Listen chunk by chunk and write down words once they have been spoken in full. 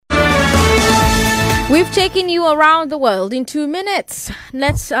We've taken you around the world in 2 minutes.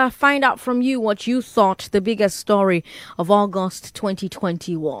 Let's find out from you what you thought the biggest story of August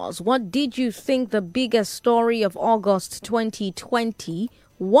 2020 was. What did you think the biggest story of August 2020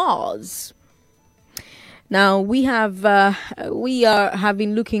 was? Now, we have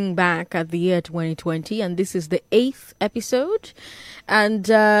been looking back at the year 2020, and this is the 8th episode. And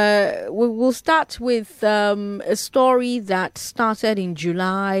we'll start with a story that started in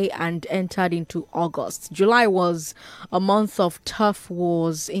July and entered into August. July was a month of tough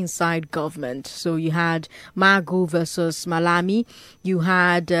wars inside government. So you had Magu versus Malami. You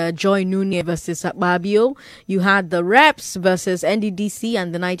had Joy Nunez versus Akpabio. You had the Reps versus NDDC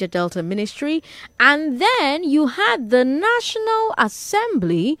and the Niger Delta Ministry. And then you had the National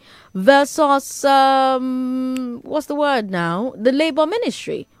Assembly versus, what's the word now? The Labour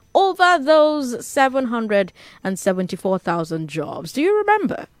Ministry over those 774,000 jobs. Do you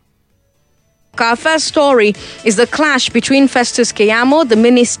remember? Our first story is the clash between Festus Keyamo, the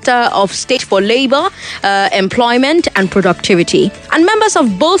Minister of State for Labour, Employment and Productivity, and members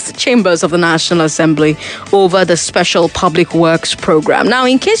of both chambers of the National Assembly over the Special Public Works Program. Now,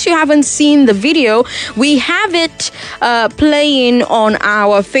 in case you haven't seen the video, we have it playing on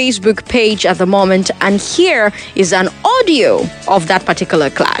our Facebook page at the moment, and here is an audio of that particular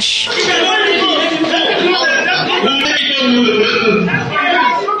clash.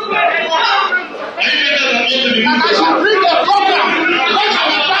 I should bring the program.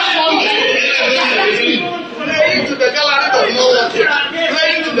 Playing to the gallery does not work here.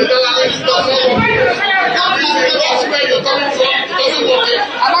 Playing to the gallery does not work here. That's where you're coming from. It doesn't work here.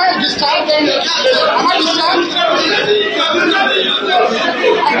 Am I distracted? Am I distracted?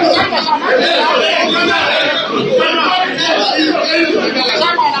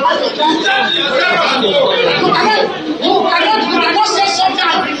 You cannot say something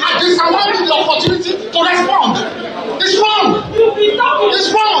and disallow me the opportunity to respond. It's wrong. It's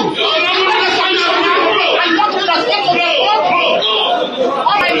wrong. I'm not going to respond to respond.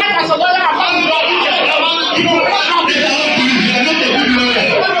 All my life as a lawyer, I'm not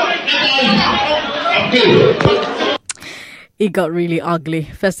It got really ugly.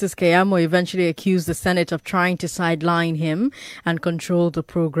 Festus Keyamo eventually accused the Senate of trying to sideline him and control the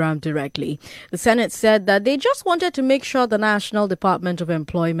program directly. The Senate said that they just wanted to make sure the National Department of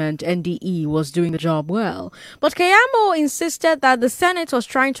Employment, NDE, was doing the job well. But Keyamo insisted that the Senate was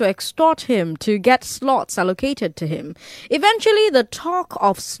trying to extort him to get slots allocated to him. Eventually, the talk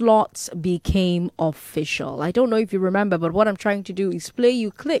of slots became official. I don't know if you remember, but what I'm trying to do is play you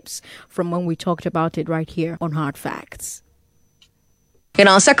clips from when we talked about it right here on Hard Facts. In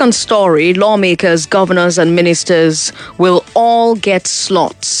our second story, lawmakers, governors and ministers will all get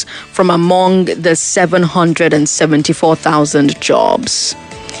slots from among the 774,000 jobs.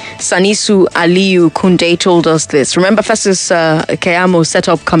 Sanisu Aliyu Kunde told us this. Remember, Festus Keyamo set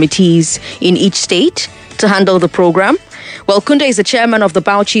up committees in each state to handle the program? Well, Kunde is the chairman of the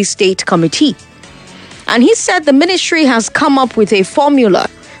Bauchi State Committee. And he said the ministry has come up with a formula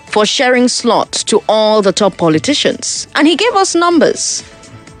for sharing slots to all the top politicians. And he gave us numbers.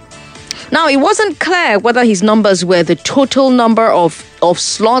 Now, it wasn't clear whether his numbers were the total number of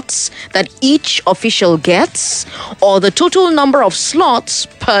slots that each official gets or the total number of slots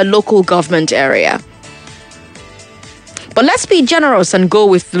per local government area. But let's be generous and go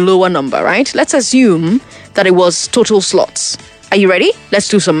with the lower number, right? Let's assume that it was total slots. Are you ready? Let's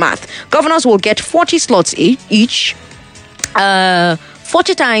do some math. Governors will get 40 slots each.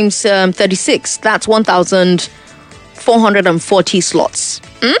 40 times 36, that's 1,440 slots.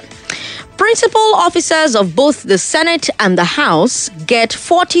 Principal officers of both the Senate and the House get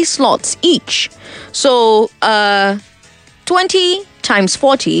 40 slots each. So 20 times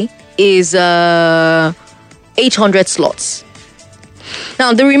 40 is 800 slots.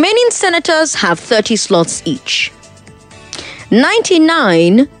 Now, the remaining senators have 30 slots each.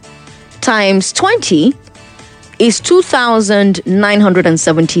 99 times 20 is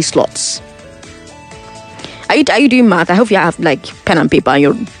 2,970 slots. Are you doing math? I hope you have like pen and paper and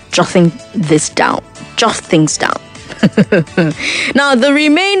you're jotting this down. Jot things down. Now, the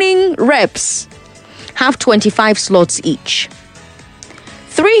remaining reps have 25 slots each.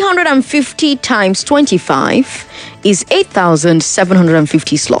 350 times 25 is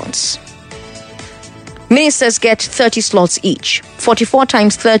 8,750 slots. Ministers get 30 slots each. 44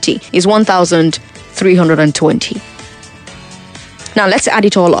 times 30 is 1,320. Now let's add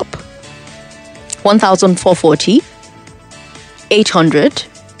it all up. 1,440, 800,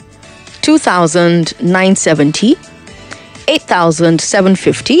 2,970,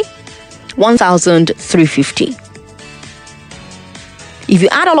 8,750, 1,350. If you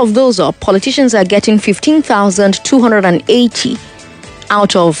add all of those up, politicians are getting 15,280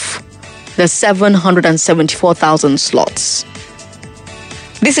 out of the 774,000 slots.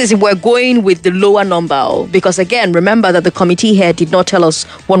 This is if we're going with the lower number, because again, remember that the committee here did not tell us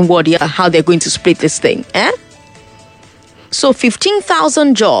one word here how they're going to split this thing. So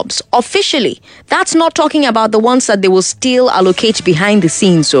 15,000 jobs officially. That's not talking about the ones that they will still allocate behind the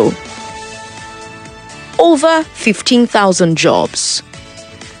scenes. So over 15,000 jobs.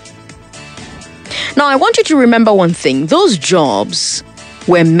 Now, I want you to remember one thing. Those jobs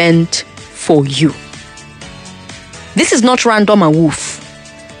were meant for you. This is not random and woof.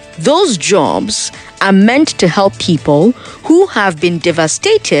 Those jobs are meant to help people who have been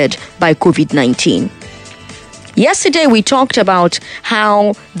devastated by COVID-19. Yesterday, we talked about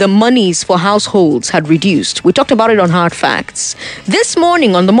how the monies for households had reduced. We talked about it on Hard Facts. This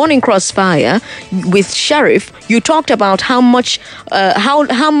morning, on the Morning Crossfire with Sheriff, you talked about how much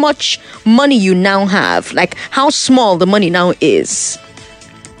money you now have, like how small the money now is,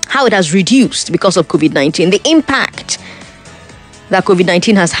 how it has reduced because of COVID-19, the impact that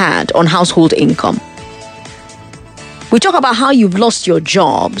COVID-19 has had on household income. We talk about how you've lost your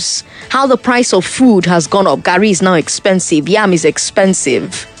jobs, how the price of food has gone up. Gari is now expensive. Yam is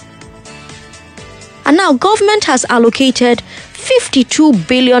expensive. And now government has allocated 52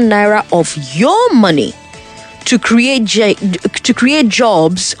 billion naira of your money to create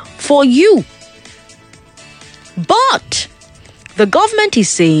jobs for you. But the government is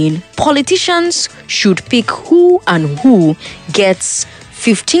saying politicians should pick who gets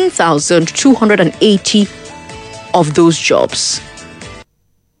 15,280 of those jobs.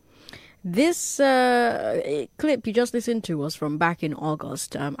 This clip you just listened to was from back in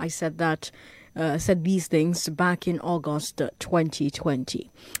August. I said these things back in August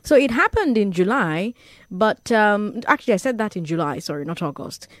 2020. So it happened in July, but actually I said that in July, sorry, not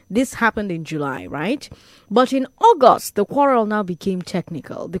August. This happened in July, right? But in August, the quarrel now became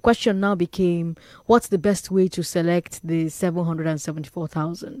technical. The question now became, what's the best way to select the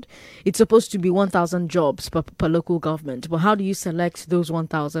 774,000? It's supposed to be 1,000 jobs per local government, but how do you select those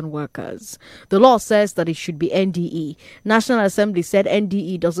 1,000 workers? The law says that it should be NDE. National Assembly said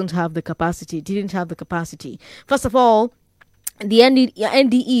NDE didn't have the capacity. First of all, the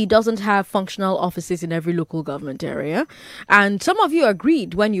NDE doesn't have functional offices in every local government area. And some of you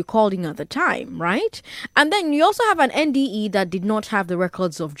agreed when you called in at the time, right? And then you also have an NDE that did not have the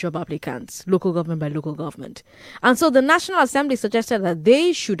records of job applicants, local government by local government. And so the National Assembly suggested that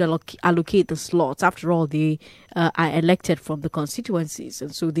they should allocate the slots. After all, they are elected from the constituencies,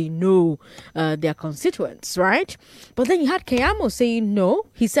 and so they know their constituents, right? But then you had Keyamo saying no.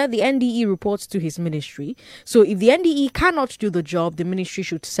 He said the NDE reports to his ministry. So if the NDE cannot do the job, the ministry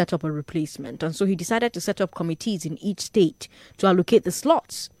should set up a replacement. And so he decided to set up committees in each state to allocate the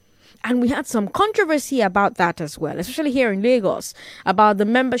slots. And we had some controversy about that as well, especially here in Lagos, about the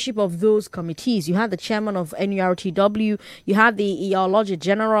membership of those committees. You had the chairman of NURTW, you had the Iyawaloje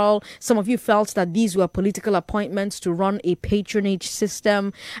General. Some of you felt that these were political appointments to run a patronage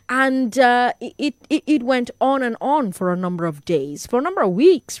system. And it went on and on for a number of days, for a number of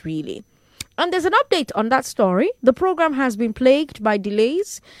weeks, really. And there's an update on that story. The program has been plagued by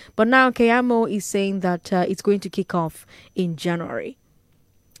delays, but now Keyamo is saying that it's going to kick off in January.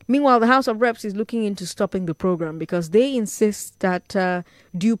 Meanwhile, the House of Reps is looking into stopping the program because they insist that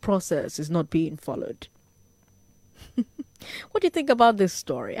due process is not being followed. What do you think about this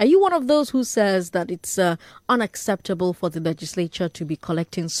story? Are you one of those who says that it's unacceptable for the legislature to be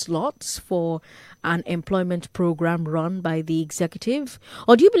collecting slots for an employment program run by the executive?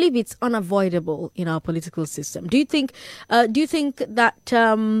 Or do you believe it's unavoidable in our political system? Do you think that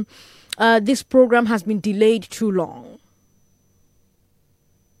this program has been delayed too long?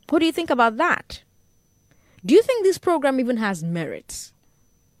 What do you think about that? Do you think this program even has merits?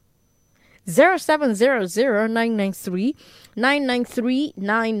 0700-993-993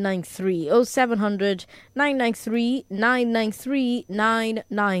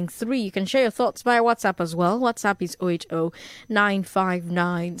 0700-993-993. You can share your thoughts via WhatsApp as well. WhatsApp is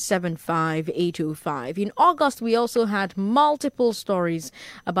 080-959-75805. In August, we also had multiple stories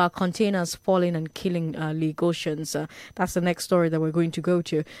about containers falling and killing Lagosians. That's the next story that we're going to go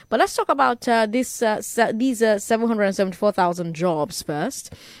to. But let's talk about these 774,000 jobs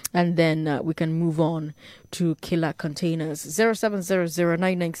first, and then we can move on to killer containers.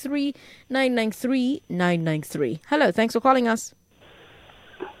 0700-993-993. Hello, thanks for calling us.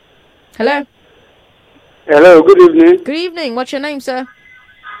 Hello. Hello, good evening. Good evening. What's your name, sir?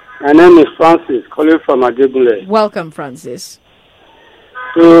 My name is Francis, calling from Ajegule. Welcome, Francis.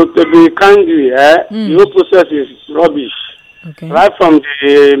 To be candid, the whole process is rubbish. Okay. right from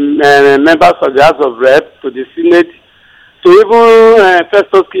the members of the House of Rep to the Senate to even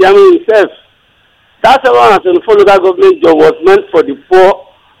Festus Keyamo himself. That 724 local government job was meant for the poor,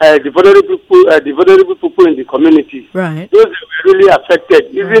 the vulnerable people in the community. Right. Those that were really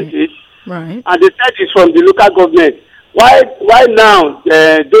affected, isn't it? Right. And the third is from the local government. Why now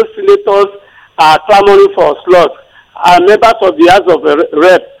those senators are clamoring for slot, and members of the House of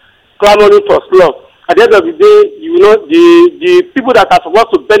Rep clamoring for slot? At the end of the day, the people that are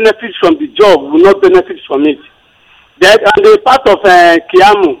supposed to benefit from the job will not benefit from it. Then, and the part of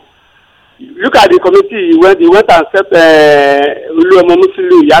Keyamo, look at the committee. He went and set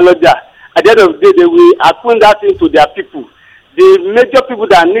Uluomomusulu Yaloja. At the end of the day, they will appoint that into their people. The major people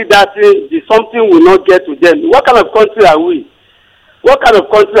that need that thing, something will not get to them. What kind of country are we? What kind of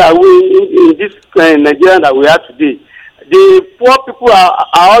country are we in this Nigeria that we are today? The poor people are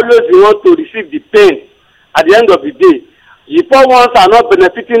always the ones to receive the pain at the end of the day. The poor ones are not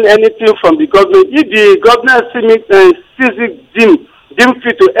benefiting anything from the government. If the government sees it deem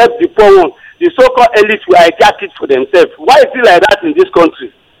fit to help the poor ones, the so-called elite will hijack it for themselves. Why is it like that in this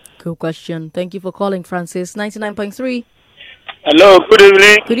country? Good question. Thank you for calling, Francis. 99.3. Hello, good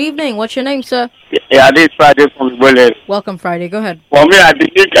evening. Good evening. What's your name, sir? Yeah, this is Friday from Igbo. Welcome, Friday. Go ahead. For me, I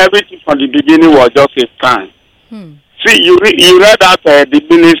think everything from the beginning was just a plan. See, you read that the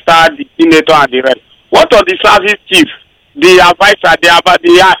minister, the senator, and the rest. What are the service chiefs, the advisor, the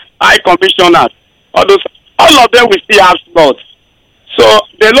high commissioners? All of them will still have slots. So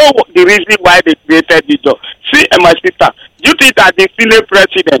they know the reason why they created the job. See, my sister, do you think that the Senate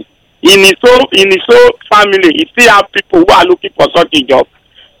president, in his own family, he still have people who are looking for such a job?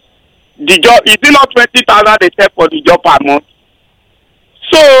 The job is it not 20,000 they set for the job per month?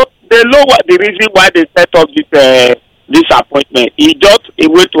 So they know what the reason why they set up this appointment. It's just a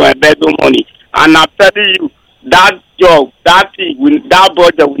way to embezzle money. And I'm telling you, that job, that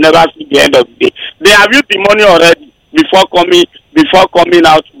budget will never see the end of the day. They have used the money already before coming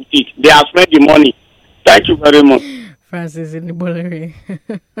out with it. They have spent the money. Thank you very much. Francis in Ibolere.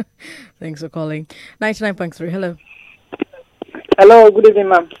 Thanks for calling. 99.3. Hello. Hello, good evening,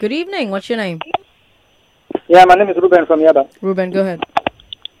 ma'am. Good evening. What's your name? Yeah, my name is Ruben from Yaba. Ruben, go ahead.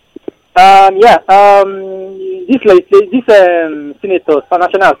 These senators,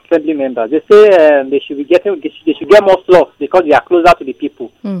 national assembly members, they say they should get more slots because they are closer to the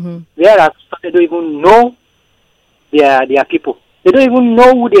people. Mm-hmm. Whereas they don't even know their people. They don't even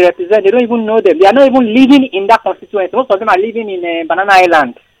know who they represent. They don't even know them. They are not even living in that constituency. Most of them are living in Banana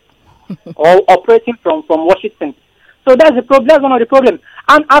Island or operating from Washington. So that's the problem. That's one of the problems.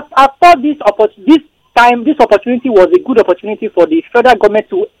 And I thought this opportunity was a good opportunity for the federal government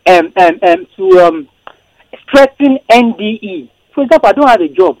to strengthen NDE. For example, I don't have a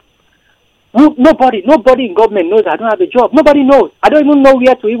job. Nobody in government knows I don't have a job. Nobody knows. I don't even know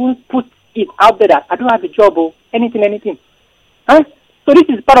where to even put it out there that I don't have a job or anything. Huh? So this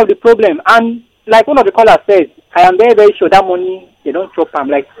is part of the problem. And like one of the callers says, I am very, very sure that money, they don't chop. I'm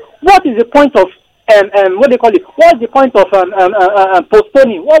like, what is the point of what they call it? What's the point of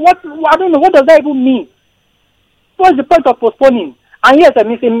postponing? I don't know. What does that even mean? What's the point of postponing? And yes,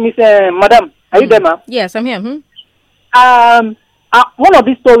 Miss Madam, are you there, ma'am? Yes, I'm here. One of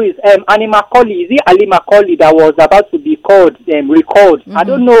these stories, Ali Macaulay, is it Ali Macaulay that was about to be recalled? Mm-hmm. I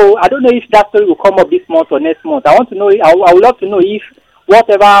don't know if that story will come up this month or next month. I want to know. I would love to know if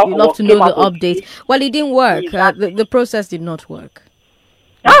whatever. You'd love to know the update. Well, it didn't work. The process did not work.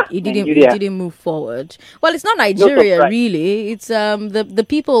 It didn't move forward. Well, it's not Nigeria, really. It's the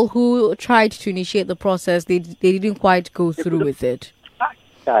people who tried to initiate the process. They didn't quite go through with it.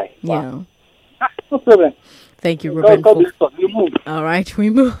 Wow. Yeah. No problem. Thank you, Ruben. We move. All right,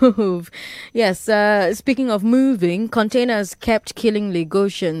 we move. Yes, speaking of moving, containers kept killing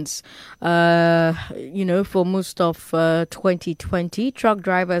Lagosians, for most of 2020. Truck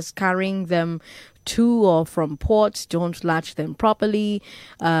drivers carrying them to or from ports don't latch them properly.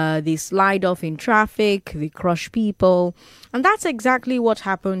 They slide off in traffic. They crush people. And that's exactly what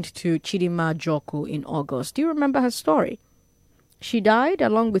happened to Chidinma Joko in August. Do you remember her story? She died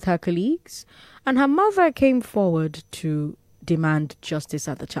along with her colleagues, and her mother came forward to demand justice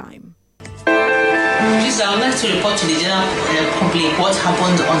at the time. Please, I would like to report to the general public what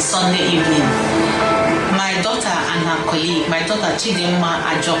happened on Sunday evening. My daughter and her colleague, my daughter Chidinma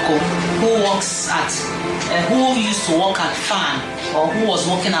Ajoko, who used to work at FAN, or who was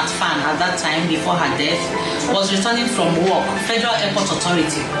working at FAN at that time before her death, was returning from work, Federal Airport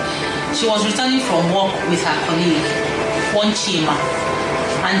Authority. She was returning from work with her colleague, one Chima.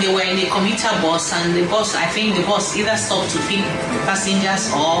 And they were in a commuter bus, and the bus either stopped to pick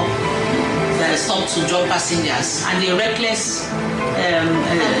passengers or stopped to drop passengers, and a reckless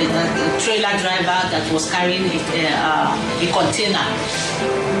trailer driver that was carrying a container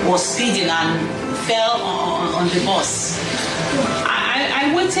was speeding and fell on the bus.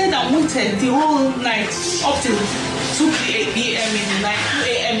 I waited and waited the whole night up till 2 a.m.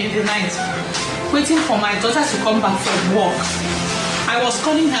 in the night, waiting for my daughter to come back from work. I was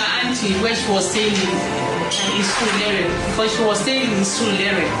calling her auntie where she was staying in Surulere, because she was staying in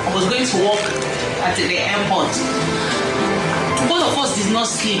Surulere. I was going to work at the airport. Both of us did not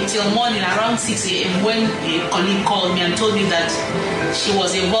sleep till morning around 6 a.m. when a colleague called me and told me that she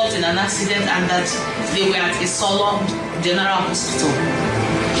was involved in an accident and that they were at Isolo General Hospital.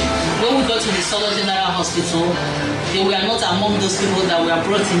 When we got to the Isolo General Hospital, they were not among those people that were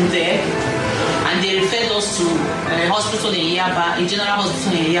brought in there, and they referred us to a hospital in Yaba, a general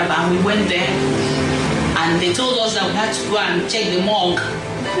hospital in Yaba, and we went there, and they told us that we had to go and check the morgue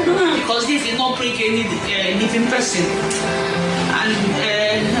because they did not bring any living person. And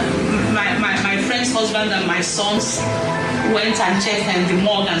my friend's husband and my sons went and checked in the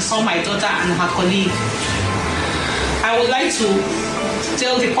morgue and saw my daughter and her colleague. I would like to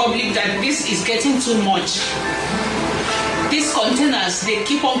tell the public that this is getting too much. These containers, they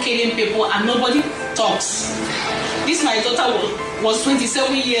keep on killing people and nobody talks. This my daughter was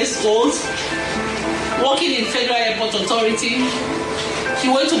 27 years old, working in Federal Airport Authority. She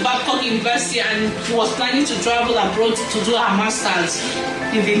went to Babcock University and she was planning to travel abroad to do her master's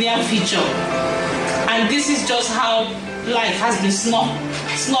in the near future. And this is just how life has been snuffed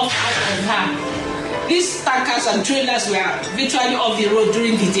out of her. These tankers and trailers were virtually off the road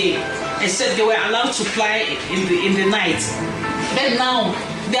during the day, except they were allowed to fly in the night. But now,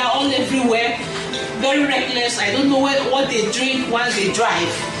 they are all everywhere, very reckless. I don't know what they drink while they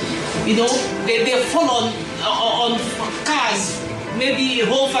drive. You know, they fall on cars. Maybe a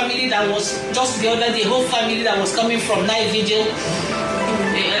whole family that was, just the other day, a whole family that was coming from night vigil,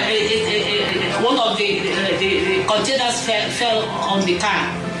 one of the containers fell on the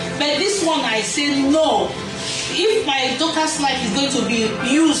car. But this one, I say no. If my daughter's life is going to be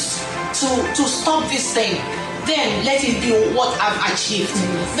used to stop this thing, then let it be what I've achieved.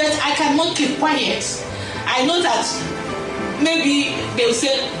 But I cannot keep quiet. I know that maybe they'll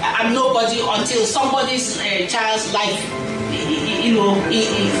say I'm nobody until somebody's child's life, you know,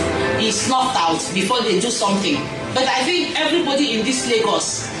 is snuffed out before they do something. But I think everybody in this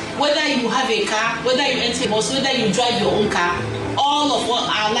Lagos, whether you have a car, whether you enter a bus, whether you drive your own car, all of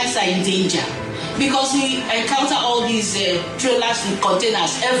our lives are in danger because we encounter all these trailers with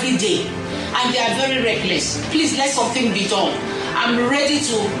containers every day, and they are very reckless. Please let something be done. I'm ready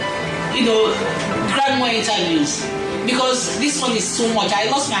to, you know, grant more interviews because this one is too much. I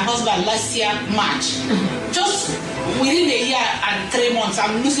lost my husband last year, March. Just within a year and 3 months,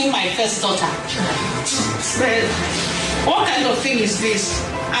 I'm losing my first daughter. What kind of thing is this?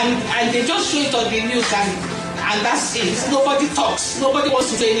 And they just show it on the news and that's it. Nobody talks. Nobody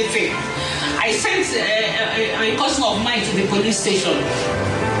wants to do anything. I sent a cousin of mine to the police station,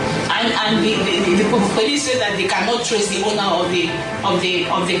 and the police said that they cannot trace the owner of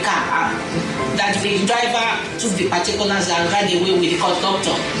the car. That the driver took the particulars and ran away with the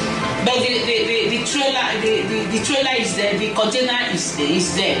conductor. But the trailer is there, the container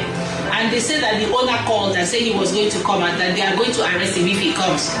is there. And they said that the owner called and said he was going to come and that they are going to arrest him if he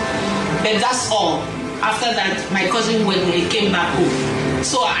comes. But that's all. After that, my cousin came back home.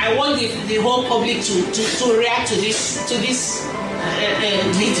 So I want the whole public to react to this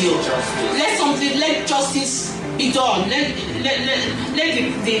video. Let justice be done. Let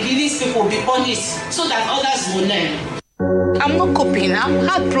these people be punished so that others will learn. I'm not coping. I'm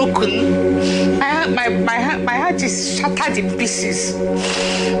heartbroken. My heart is shattered in pieces.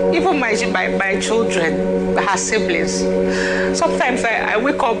 Even my children, her siblings. Sometimes I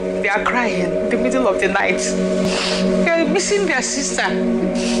wake up, they are crying in the middle of the night. They are missing their sister.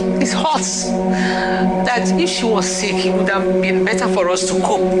 It hurts that if she was sick, it would have been better for us to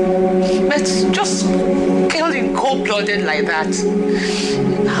cope. But just killing cold-blooded like that,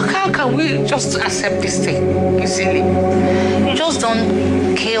 how can we just accept this thing easily? You just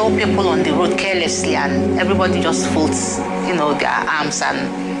don't kill people on the road carelessly and everybody just folds, you know, their arms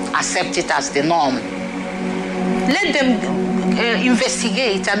and accept it as the norm. Let them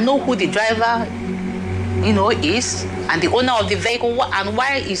investigate and know who the driver, you know, is and the owner of the vehicle and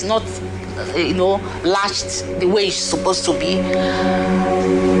why it's not, you know, latched the way it's supposed to be,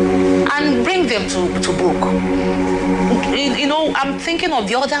 and bring them to book. You know, I'm thinking of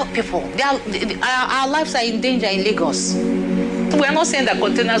the other people. Our lives are in danger in Lagos. We are not saying that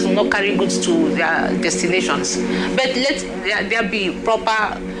containers will not carry goods to their destinations, but let there be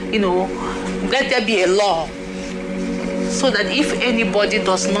proper, you know, Let there be a law so that if anybody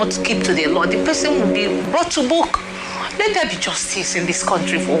does not keep to the law, the person will be brought to book. Let there be justice in this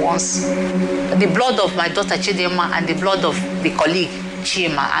country for once. The blood of my daughter Chidema and the blood of the colleague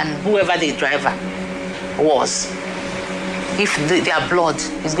Chima and whoever the driver was, if their blood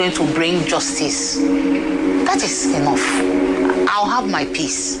is going to bring justice, that is enough. I'll have my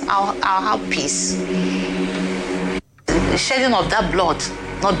peace. I'll have peace. The shedding of that blood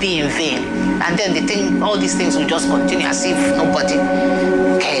not be in vain, and then all these things will just continue as if nobody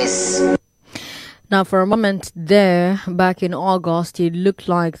cares. Now, for a moment there, back in August, it looked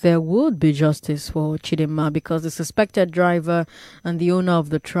like there would be justice for Chidinma because the suspected driver and the owner of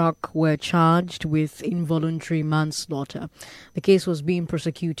the truck were charged with involuntary manslaughter. The case was being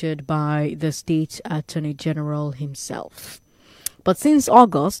prosecuted by the state attorney general himself. But since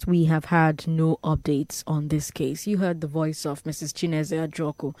August, we have had no updates on this case. You heard the voice of Mrs. Chineze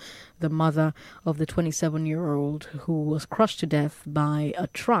Ajoku, the mother of the 27-year-old who was crushed to death by a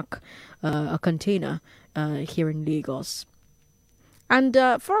truck, a container, here in Lagos. And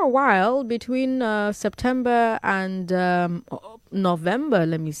for a while, between September and November,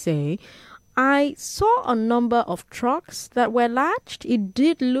 let me say, I saw a number of trucks that were latched. It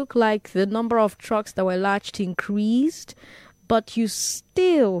did look like the number of trucks that were latched increased, but you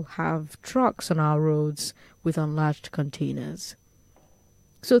still have trucks on our roads with unlatched containers.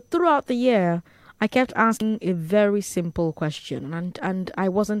 So throughout the year, I kept asking a very simple question, and I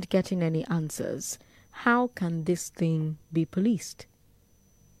wasn't getting any answers. How can this thing be policed?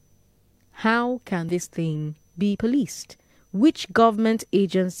 How can this thing be policed? Which government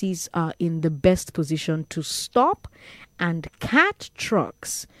agencies are in the best position to stop and catch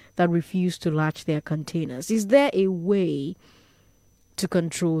trucks that refuse to latch their containers? Is there a way to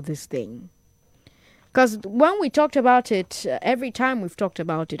control this thing? Because when we talked about it, every time we've talked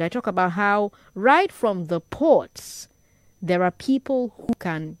about it, I talk about how right from the ports, there are people who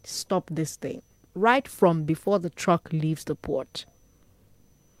can stop this thing, right from before the truck leaves the port.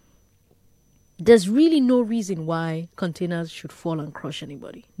 There's really no reason why containers should fall and crush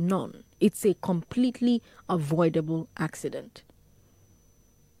anybody. None. It's a completely avoidable accident.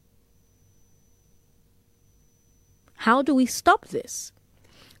 How do we stop this?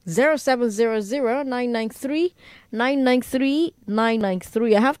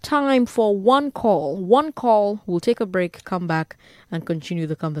 0700-993-993-993. I have time for one call. One call. We'll take a break, come back, and continue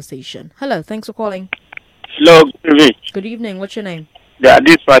the conversation. Hello, thanks for calling. Hello, good evening. Good evening. What's your name? Yeah,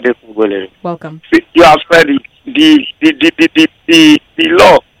 this Friday from Bolere. Welcome. You have said the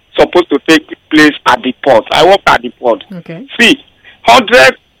law supposed to take place at the port. I work at the port. Okay. See,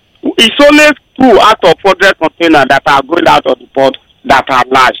 100. It's only 2 out of 100 containers that are going out of the port that are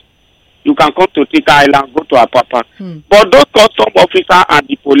large. You can come to Tika Island, go to Apapa. But those custom officers and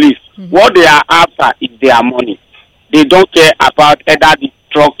the police, what they are after is their money. They don't care about either the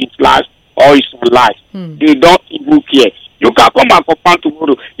truck is large or it's unlarge. They don't even care. You can come and confirm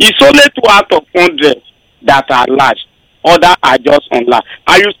tomorrow. It's only 2 out of 100 that are large. Others are just unlarge.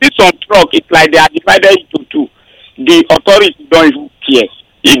 And you see some truck, it's like they are divided into 2. The authorities don't even care.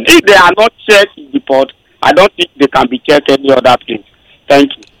 If they are not checked in the port, I don't think they can be checked any other place.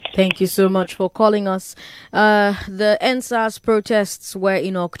 Thank you. Thank you so much for calling us. The NSAS protests were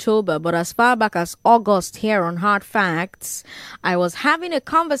in October, but as far back as August here on Hard Facts, I was having a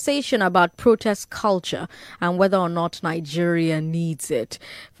conversation about protest culture and whether or not Nigeria needs it.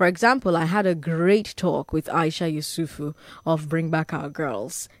 For example, I had a great talk with Aisha Yusufu of Bring Back Our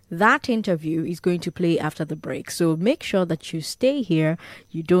Girls. That interview is going to play after the break, so make sure that you stay here,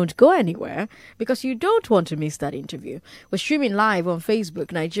 you don't go anywhere, because you don't want to miss that interview. We're streaming live on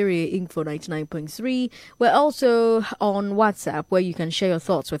Facebook, Nigeria Info 99.3. We're also on WhatsApp, where you can share your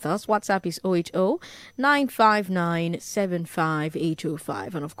thoughts with us. WhatsApp is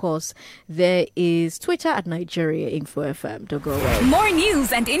 080-959-75805. And of course, there is Twitter at Nigeria Info FM. Don't go away. More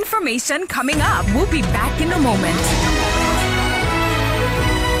news and information coming up. We'll be back in a moment.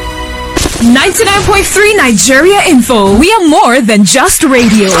 99.3 Nigeria Info. We are more than just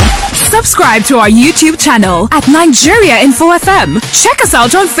radio. Subscribe to our YouTube channel at Nigeria Info FM. Check us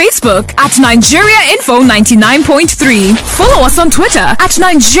out on Facebook at Nigeria Info 99.3. Follow us on Twitter at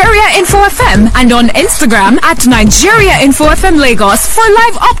Nigeria Info FM and on Instagram at Nigeria Info FM Lagos for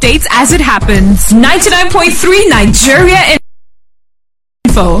live updates as it happens. 99.3 Nigeria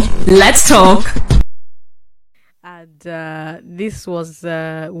Info. Let's talk. And this was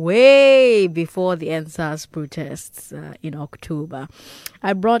way before the NSAS protests in October.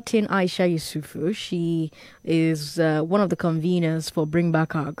 I brought in Aisha Yusufu. She is one of the conveners for Bring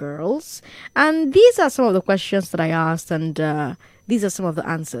Back Our Girls. And these are some of the questions that I asked. And These are some of the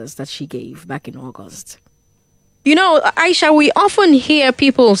answers that she gave back in August. You know, Aisha, we often hear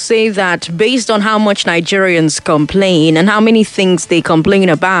people say that based on how much Nigerians complain and how many things they complain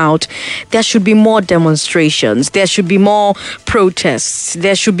about, there should be more demonstrations, there should be more protests,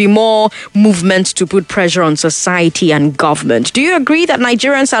 there should be more movement to put pressure on society and government. Do you agree that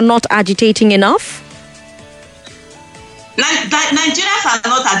Nigerians are not agitating enough? Nigerians are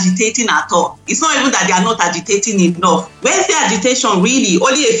not agitating at all. It's not even that they are not agitating enough. Where's the agitation really?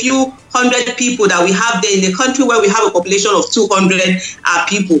 Only a few hundred people that we have there in a country where we have a population of 200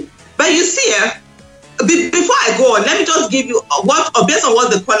 people. But you see, before I go on, let me just give you based on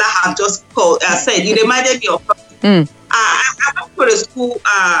what the caller have just said. It reminded me of. I went to a school,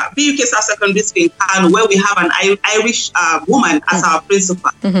 BUK South Secondary School in Kano, where we have an Irish woman as our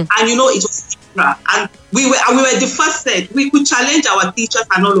principal, and you know it was. And we were the first set. We could challenge our teachers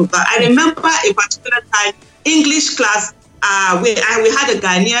and all of that. I remember a particular time, English class. We had a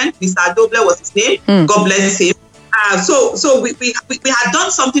Ghanaian, Mr. Doble was his name. God bless him. So we had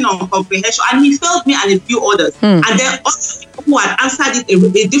done something on comprehension, and he failed me and a few others. And then other people who had answered it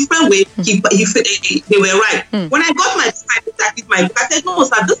a different way, they were right. When I got my book, I said, no,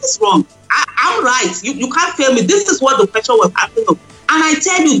 sir, this is wrong. I'm right. You can't fail me. This is what the question was asking of. And I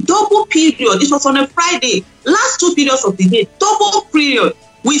tell you, double period. It was on a Friday. Last 2 periods of the day, double period.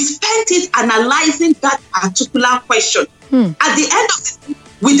 We spent it analyzing that particular question. At the end of the day,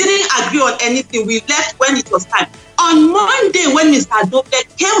 we didn't agree on anything. We left when it was time. On Monday, when Mr. Doble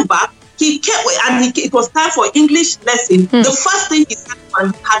came back, it was time for English lesson. The first thing he said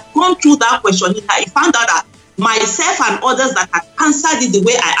was he had gone through that question. He found out that myself and others that had answered it the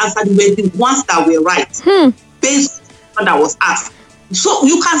way I answered it were the ones that were right, based on what that was asked. So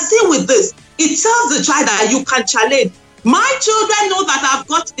you can see with this, it tells the child that you can challenge. My children know that I've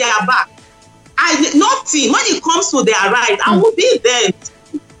got their back. Nothing. When it comes to their right, I will be there.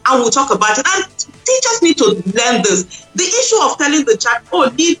 I will talk about it. And teachers need to learn this. The issue of telling the child, oh,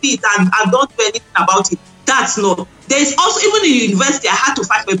 leave it and don't do anything about it. That's not. There is also, even in university, I had to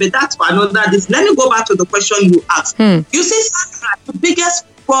fight for it, but that's for another. Let me go back to the question you asked. You see, the biggest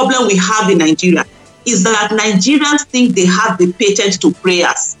problem we have in Nigeria is that Nigerians think they have the patent to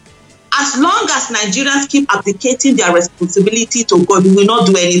prayers. As long as Nigerians keep abdicating their responsibility to God, we will not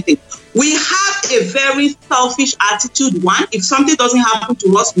do anything. We have a very selfish attitude. One, if something doesn't happen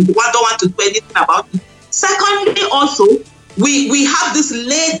to us, we don't want to do anything about it. Secondly, also, we have this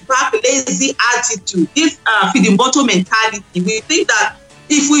laid-back, lazy attitude, this feeding bottle mentality. We think that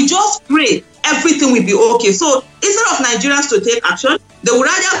if we just pray, everything will be okay. So instead of Nigerians to take action, they would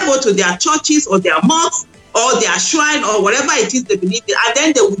rather go to their churches or their mosques or their shrine or whatever it is they believe in, and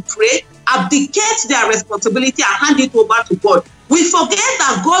then they will pray, abdicate their responsibility and hand it over to God. We forget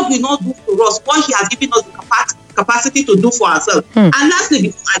that God will not do for us what He has given us the capacity to do for ourselves. And lastly,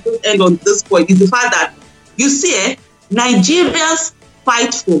 before I don't end on this point, is the fact that, you see, Nigerians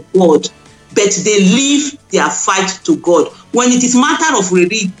fight for God, but they leave their fight to God. When it is matter of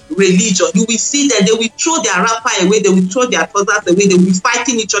religion, you will see that they will throw their wrapper away, they will throw their trousers away, they will be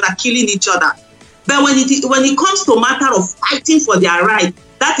fighting each other, killing each other. But when it comes to matter of fighting for their right,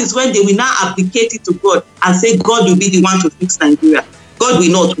 that is when they will now abdicate it to God and say God will be the one to fix Nigeria. God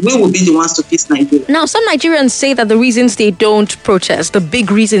will not. We will be the ones to fix Nigeria. Now, some Nigerians say that the reasons they don't protest, the big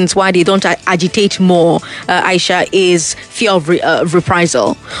reasons why they don't agitate more, Aisha, is fear of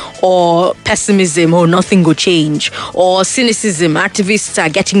reprisal, or pessimism, or nothing will change, or cynicism. Activists are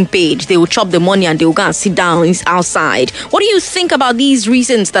getting paid. They will chop the money and they will go and sit down outside. What do you think about these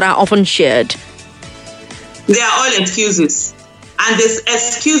reasons that are often shared? They are all excuses. And these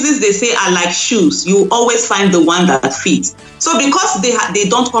excuses they say are like shoes. You always find the one that fits. So because they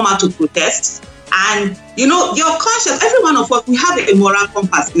don't come out to protest, and you know, your conscience, every one of us, we have a moral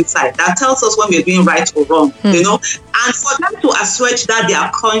compass inside that tells us when we're doing right or wrong, you know. And for them to assuage that their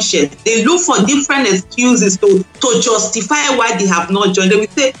conscience, they look for different excuses to justify why they have not joined. They will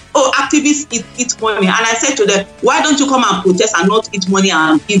say, oh, activists eat money. And I said to them, why don't you come and protest and not eat money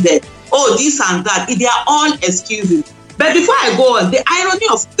and give them? Oh, this and that. They are all excuses. But before I go on, the irony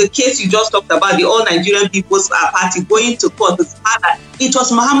of the case you just talked about, the All Nigerian People's Party going to court, is that it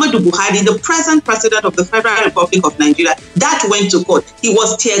was Muhammadu Buhari, the present president of the Federal Republic of Nigeria, that went to court. He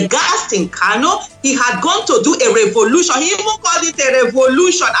was tear-gassed in Kano. He had gone to do a revolution. He even called it a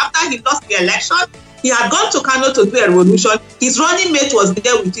revolution after he lost the election. He had gone to Kano to do a revolution. His running mate was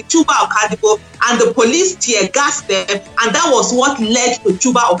there with Chuba Okadibo, and the police tear-gassed them, and that was what led to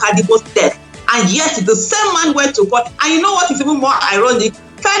Chuba Okadibo's death. And yet the same man went to court. And you know what is even more ironic?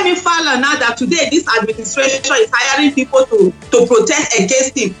 Femi Falana, that today this administration is hiring people to protest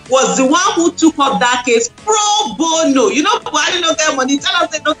against him, was the one who took up that case pro bono. You know, Buhari no get money. Tell us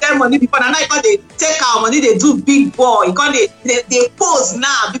they don't get money before. And now they take our money, they do big boy. They pose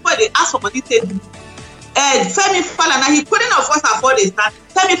now before they ask for money. Femi Falana, he couldn't of course afford a stand.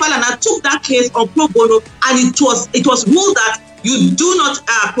 Femi Falana took that case on pro bono, and it was ruled that you do not,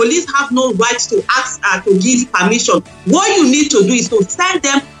 police have no right to ask to give permission. What you need to do is to send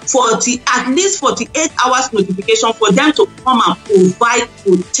them at least 48 hours notification for them to come and provide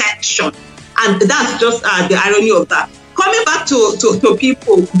protection. And that's just the irony of that. Coming back to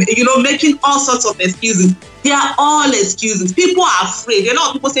people, you know, making all sorts of excuses. They are all excuses. People are afraid. You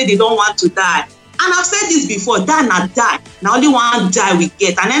know, people say they don't want to die. And I've said this before, die not die. Now only one die we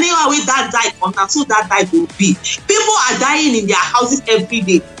get. And anyway, with that die comes, and so that die will be. People are dying in their houses every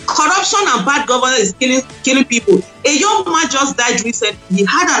day. Corruption and bad governance is killing people. A young man just died recently. He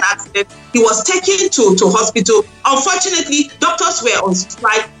had an accident. He was taken to hospital. Unfortunately, doctors were on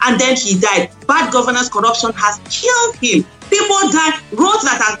strike, and then he died. Bad governance, corruption has killed him. People die. Roads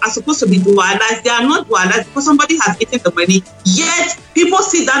that are supposed to be dualized, they are not dualized because somebody has eaten the money. Yet, people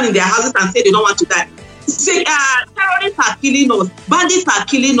sit down in their houses and say they don't want to die. Say, terrorists are killing us. Bandits are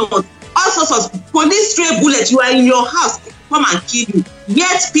killing us. All sorts of police stray bullets. You are in your house, they come and kill you.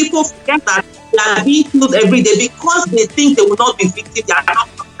 Yet, people forget that they are being killed every day because they think they will not be victims. They are not.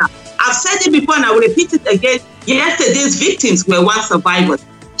 I've said it before and I will repeat it again. Yesterday's victims were once survivors.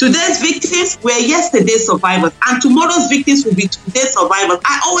 Today's victims were yesterday's survivors, and tomorrow's victims will be today's survivors.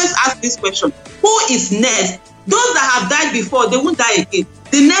 I always ask this question: who is next? Those that have died before, they won't die again.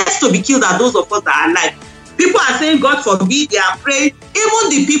 The next to be killed are those of us that are alive. People are saying, God forbid, they are praying. Even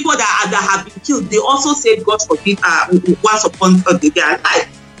the people that have been killed, they also said, God forbid, once upon their life.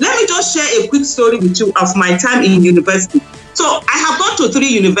 Let me just share a quick story with you of my time in university. So I have gone to 3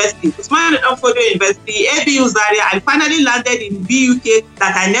 universities: Usman Danfodio University, ABU Zaria. I finally landed in BUK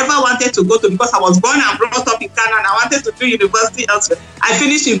that I never wanted to go to because I was born and brought up in Ghana and I wanted to do university elsewhere. I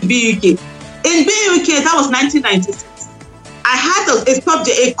finished in BUK. In BUK, that was 1996. I had a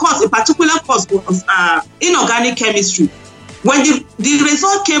particular course was inorganic chemistry. When the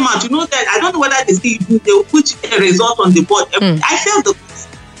result came out, you know that I don't know whether they will put a result on the board. I failed the course.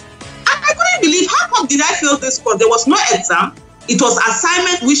 I couldn't believe, how come did I fail this course? There was no exam. It was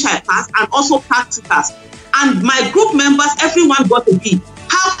assignment which I passed and also practicals. And my group members, everyone got a B.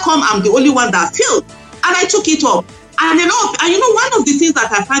 How come I'm the only one that failed? And I took it up. And you know, one of the things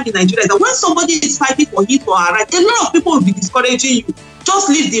that I find in Nigeria is that when somebody is fighting for his or her right, a lot of people will be discouraging you. Just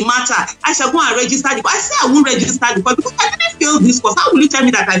leave the matter. I shall go and register the course. I say I won't register the course because I didn't fail this course. How will you tell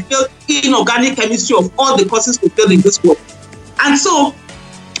me that I failed inorganic chemistry of all the courses to fail in this work? And so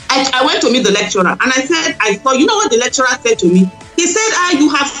I went to meet the lecturer and I said, you know what the lecturer said to me? He said, you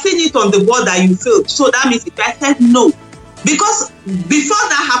have seen it on the board that you failed. So that means it. I said, no. Because before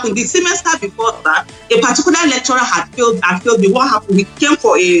that happened, the semester before that, a particular lecturer had failed me. What happened? We came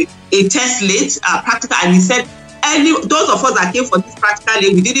for a test late, practical, and he said, those of us that came for this practical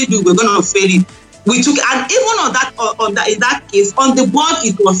late, we didn't do, we're going to fail it. We took, and even in that case, on the board,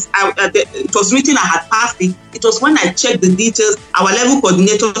 it was written I had passed it. It was when I checked the details, our level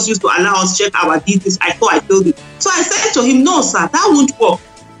coordinators used to allow us check our details. I thought I failed it. So I said to him, no, sir, that won't work.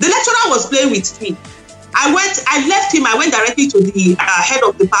 The lecturer was playing with me. I left him, I went directly to the head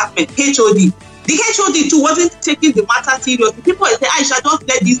of department, HOD. The HOD too wasn't taking the matter seriously. People would say, I shall just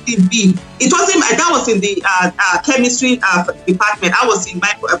let this thing be. It wasn't, that was in the chemistry department. I was in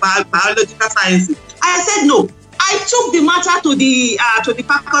biological sciences. I said, no. I took the matter to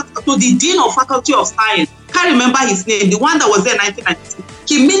the dean of faculty of science. Can't remember his name, the one that was there in 1996.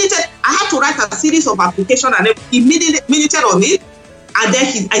 He minuted, I had to write a series of applications and he minuted on it. And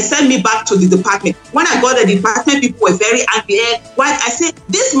then I sent me back to the department. When I got the department, people were very angry. Why? I said,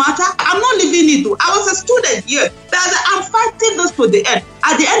 this matter, I'm not leaving it. I was a student here. I'm fighting this to the end.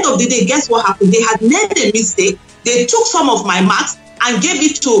 At the end of the day, guess what happened? They had made a mistake. They took some of my marks and gave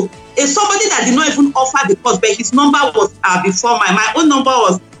it to somebody that did not even offer the course, but his number was before mine. My own number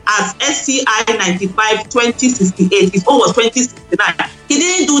was as SCI 95 2068. His own was 2069. He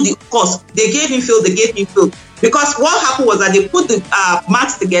didn't do the course. They gave him field. Because what happened was that they put the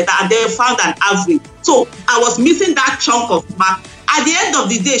marks together and they found an average. So I was missing that chunk of mark. At the end of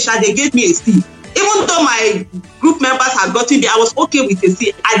the day, they gave me a C. Even though my group members had gotten me, I was okay with a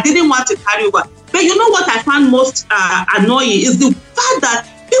C. I didn't want to carry over. But you know what I found most annoying is the fact that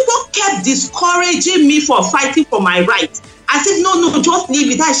people kept discouraging me for fighting for my rights. I said, no, just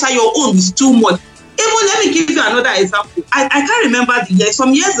leave it. Aisha, your own is too much. Even let me give you another example. I can't remember the year.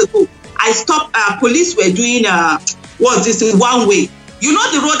 Some years ago, I stopped, police were doing, one way. You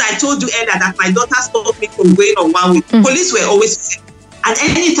know the road I told you earlier that my daughter stopped me from going on one way. Police were always saying, and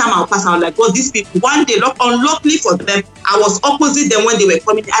anytime I would pass, I was like, well, these people, one day, unluckily for them, I was opposite them when they were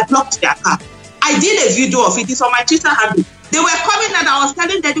coming. I blocked their car. I did a video of it. It's on my Twitter handle. They were coming and I was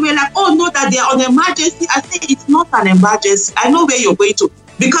telling them, they were like, oh, no, that they are on emergency. I said, it's not an emergency. I know where you're going to.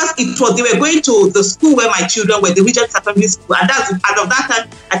 Because they were going to the school where my children were, the Regent Secondary School. And out of that time,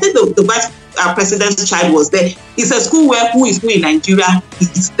 I think the vice president's child was there. It's a school where who is who in Nigeria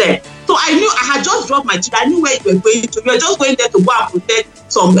is there. So I knew I had just dropped my children. I knew where you were going to. You were just going there to go and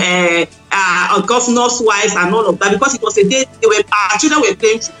protect some governors' wives and all of that. Because it was a day our children were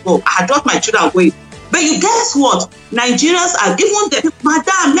playing football. I had dropped my children away. But you guess what? Nigerians are, even the people,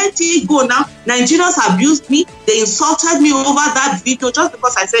 madam, let it go now. Nigerians abused me. They insulted me over that video just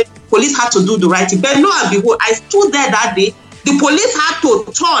because I said police had to do the right thing. But lo and behold, I stood there that day. The police had to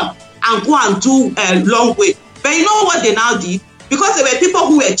turn and go and do a long way. But you know what they now did? Because there were people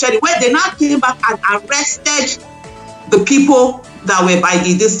who were cheering, where they now came back and arrested the people that were by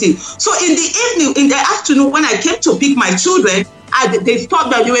this thing. So in the evening, in the afternoon, when I came to pick my children, they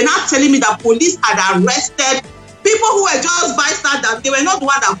stopped them. They were not telling me that police had arrested people who were just bystanders. They were not the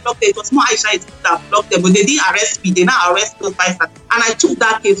one that blocked them. It was more Aisha that blocked them, but they didn't arrest me. They now arrest those bystanders. And I took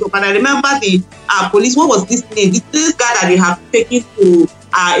that case up. And I remember the police, what was this name? This guy that they have taken to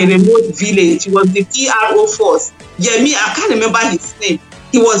a remote village. He was the PRO force. Yemi, I can't remember his name.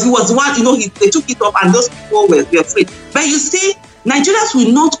 He was one, you know, they took it up and those people were afraid. But you see, Nigerians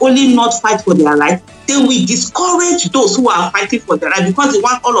will not only not fight for their life, they will discourage those who are fighting for their life because they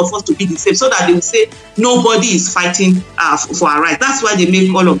want all of us to be the same, so that they will say nobody is fighting for our rights. That's why they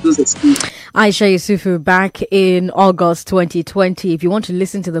make all of those excuses. Aisha Yesufu back in August 2020. If you want to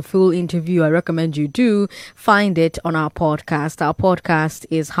listen to the full interview, I recommend you do find it on our podcast. Our podcast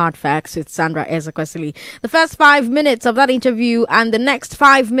is Hard Facts with Sandra Ezekwesili. The first 5 minutes of that interview and the next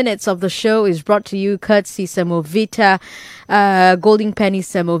 5 minutes of the show is brought to you courtesy Semovita, Golden Penny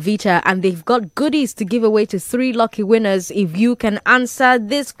Semovita, and they've got goodies to give away to 3 lucky winners if you can answer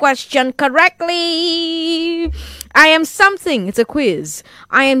this question correctly. I am something. It's a quiz.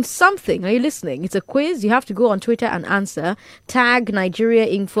 I am something. Are you listening? It's a quiz. You have to go on Twitter and answer. Tag Nigeria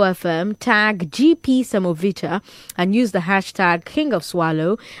Info FM, tag GP Semovita, and use the hashtag King of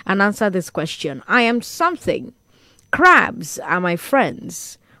Swallow and answer this question. I am something. Crabs are my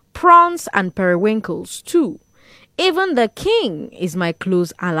friends. Prawns and periwinkles too. Even the king is my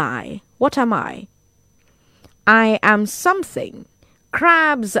close ally. What am I? I am something.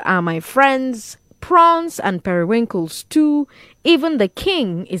 Crabs are my friends. Prawns and periwinkles too. Even the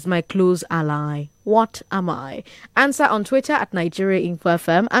king is my close ally. What am I? Answer on Twitter at Nigeria Info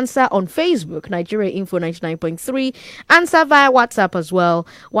FM. Answer on Facebook, Nigeria Info 99.3. Answer via WhatsApp as well.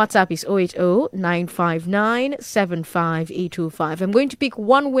 WhatsApp is 080-959-75825. I'm going to pick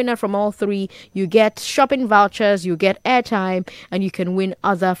one winner from all 3. You get shopping vouchers, you get airtime, and you can win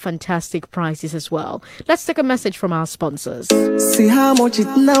other fantastic prizes as well. Let's take a message from our sponsors. See how much it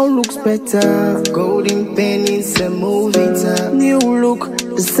now looks better. Golden pennies and Semovita. New look,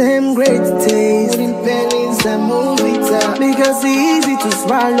 the same great taste. Golden pennies and Semovita. Because it's easy to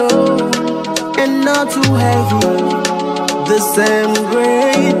swallow and not too heavy. The same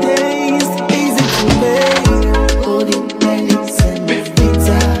great taste, easy to make. Golden pennies and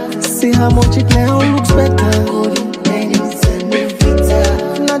Semovita. See how much it now looks better. Golden pennies and Semovita.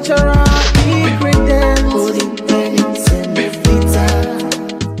 Natural ingredients. Golden pennies and Semovita.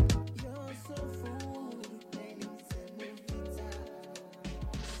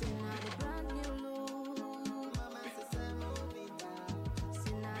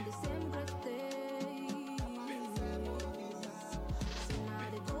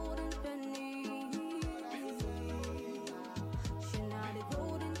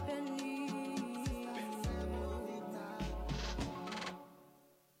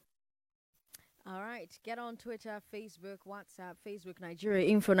 Get on Twitter, Facebook, WhatsApp, Facebook Nigeria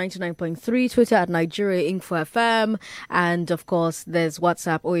Info 99.3, Twitter at Nigeria Info FM, and of course there's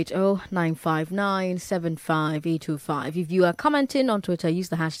WhatsApp 080-959-75825. If you are commenting on Twitter, use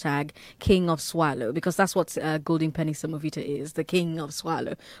the hashtag King of Swallow, because that's what Golden Penny Semovita is, the King of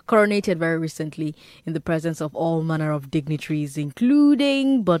Swallow, coronated very recently in the presence of all manner of dignitaries,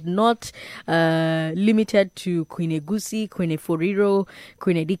 including but not limited to Queen Egusi, Queen Eforiro,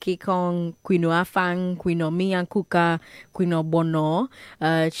 Queen Edike Kong, Queen Oafang, Wang, Queen Omiyan Kuka, Queen Obono,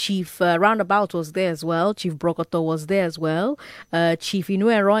 Chief Roundabout was there as well, Chief Brokoto was there as well, Chief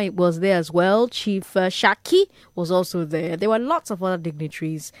Inuero was there as well, Chief Shaki was also there. There were lots of other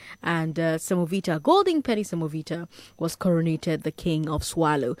dignitaries, and Semovita, Golden Penny Semovita, was coronated the king of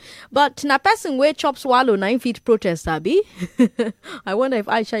Swallow. But na person where chop Swallow 9 feet protest, Abi. I wonder if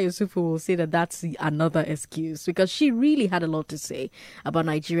Aisha Yusufu will say that that's another excuse, because she really had a lot to say about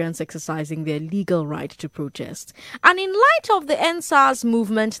Nigerians exercising their legal right to protest. And in light of the NSAS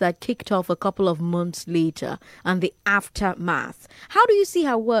movement that kicked off a couple of months later and the aftermath, how do you see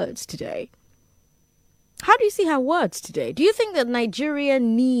her words today? How do you see her words today? Do you think that Nigeria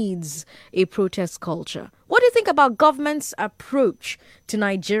needs a protest culture? What do you think about government's approach to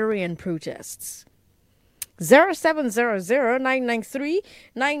Nigerian protests?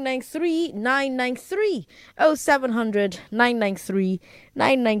 0700-993-993-993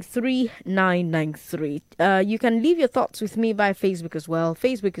 0700-993-993. You can leave your thoughts with me by Facebook as well.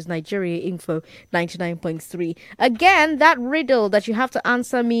 Facebook is Nigeria Info 99.3. Again, that riddle that you have to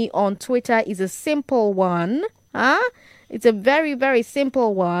answer me on Twitter is a simple one. It's a very, very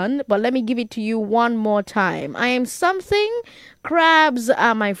simple one, but let me give it to you one more time. I am something. Crabs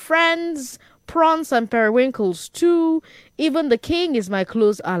are my friends. Prawns and periwinkles too. Even the king is my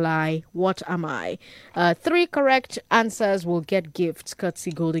close ally. What am I? 3 correct answers will get gifts.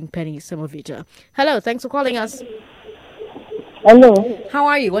 Courtesy Golden Penny Semovita. Hello, thanks for calling us. Hello. How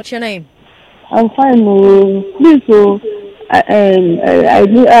are you? What's your name? I'm fine. Please,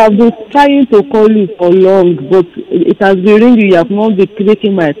 I've been trying to call you for long, but it has been ringing. You have not been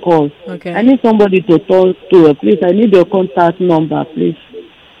taking my calls. Okay. I need somebody to talk to. Please, I need your contact number, please.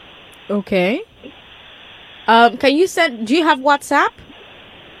 Okay. Can you send? Do you have WhatsApp?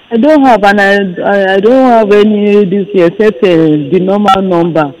 I don't have, and I don't have any this except the normal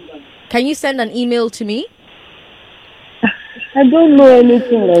number. Can you send an email to me? I don't know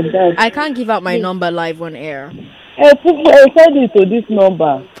anything like that. I can't give out my number live on air. Send it to this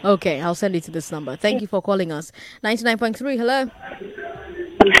number. Okay, I'll send it to this number. Thank you for calling us. 99.3. Hello.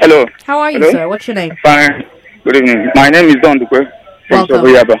 Hello. How are you, Hello? sir? What's your name? Fine. Good evening. My name is Don Dukwe from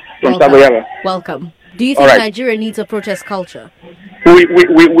Saboyaba. Welcome. Do you think Nigeria needs a protest culture? We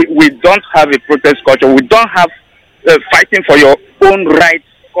don't have a protest culture. We don't have fighting for your own rights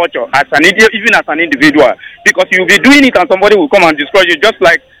culture as an idiot, even as an individual, because you'll be doing it and somebody will come and destroy you, just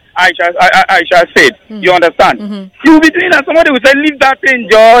like Aisha said. You understand? You'll be doing it and somebody will say, leave that thing,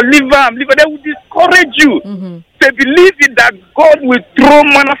 Joe, leave them. They will discourage you. They believe it that God will throw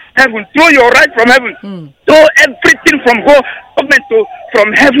manna from heaven, throw your right from heaven, throw everything from government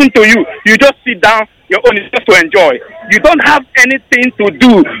from heaven to you. You just sit down, your own is just to enjoy. You don't have anything to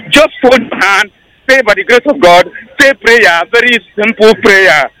do. Just hold your hand, say by the grace of God, say prayer, very simple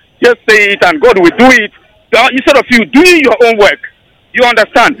prayer. Just say it and God will do it. Instead of you doing your own work. You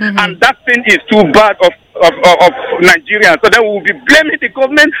understand? And that thing is too bad of Nigerians. So then we will be blaming the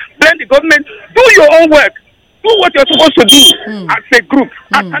government, do your own work. Do what you're supposed to do as a group,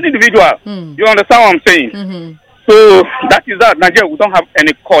 as an individual. You understand what I'm saying? So that is that. Nigeria, we don't have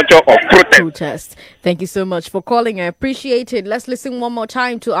any culture of protest. Thank you so much for calling. I appreciate it. Let's listen one more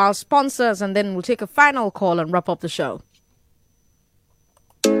time to our sponsors and then we'll take a final call and wrap up the show.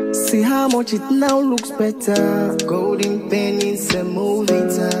 See how much it now looks better. Golden pennies and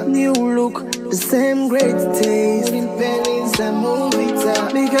Semovita. New look, the same great taste. Golden pennies and Semovita.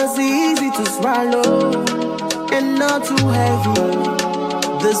 Because it's easy to swallow and not too heavy.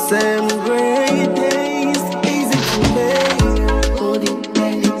 The same great taste, easy to make. Golden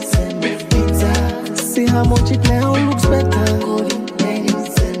pennies and Semovita. See how much it now looks better. Golden pennies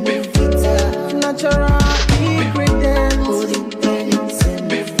and Semovita. Natural ingredients. Golden pennies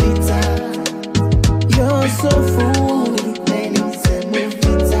and Semovita. You're so full. Golden pennies and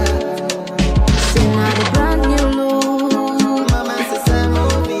Semovita. See now the brand new look. Mama says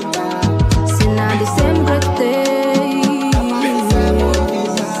Semovita. See now the same great taste.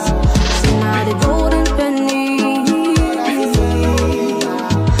 See now the golden penny.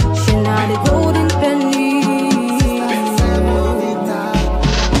 See now the golden penny.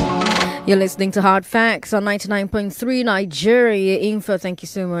 You're listening to Hard Facts on 99.3 Nigeria Info. Thank you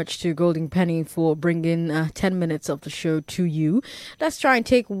so much to Golden Penny for bringing 10 minutes of the show to you. Let's try and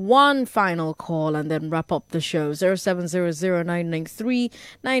take one final call and then wrap up the show.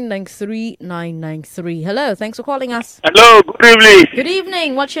 0700-993-993-993. Hello, thanks for calling us. Hello, good evening. Good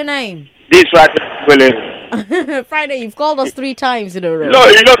evening. What's your name? This Friday. Friday, you've called us 3 times in a row. No,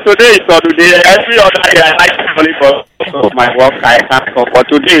 today is not today. Every other day I like to call for my work. I can't call for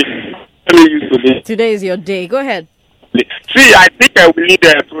today. Today is your day. Go ahead. See, I think we need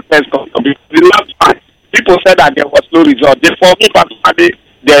a protest. The last one, people said that there was no result. They, for me personally,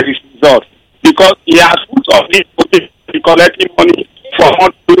 there is result because he has put all this collecting money from all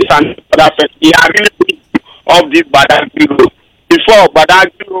tourists and other person. He has really put off this Badagry Road. Before,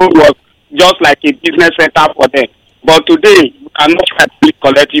 Badagry Road was just like a business center for them. But today, you cannot find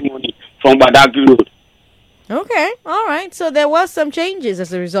collecting money from Badagry Road. Okay, all right. So there was some changes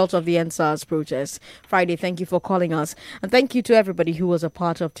as a result of the NSAS protest. Friday, thank you for calling us. And thank you to everybody who was a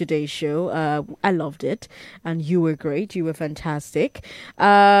part of today's show. I loved it. And you were great. You were fantastic.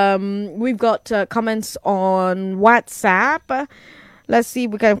 We've got comments on WhatsApp. Let's see,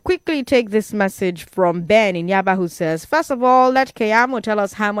 we can quickly take this message from Ben in Yaba, who says, first of all, let Keyamo tell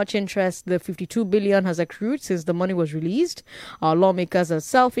us how much interest the 52 billion has accrued since the money was released. Our lawmakers are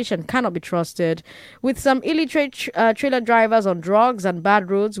selfish and cannot be trusted. With some illiterate trailer drivers on drugs and bad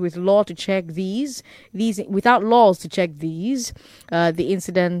roads without laws to check these, the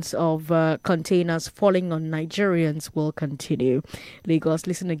incidents of containers falling on Nigerians will continue. Lagos,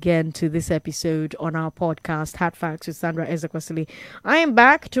 listen again to this episode on our podcast, Hard Facts with Sandra Ezekwesili. I am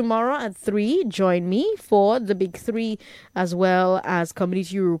back tomorrow at 3. Join me for the Big 3 as well as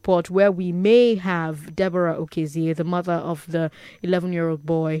Community Report, where we may have Deborah Okezie, the mother of the 11-year-old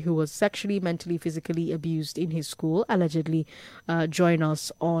boy who was sexually, mentally, physically abused in his school, allegedly, join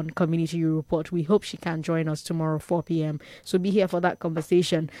us on Community Report. We hope she can join us tomorrow, 4 p.m. So be here for that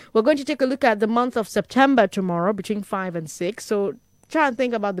conversation. We're going to take a look at the month of September tomorrow between 5 and 6. So try and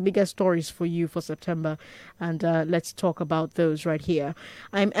think about the biggest stories for you for September, and let's talk about those right here.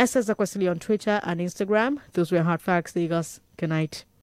 I'm Esther Zakwasili on Twitter and Instagram. Those were Hard Facts, Lagos. Good night.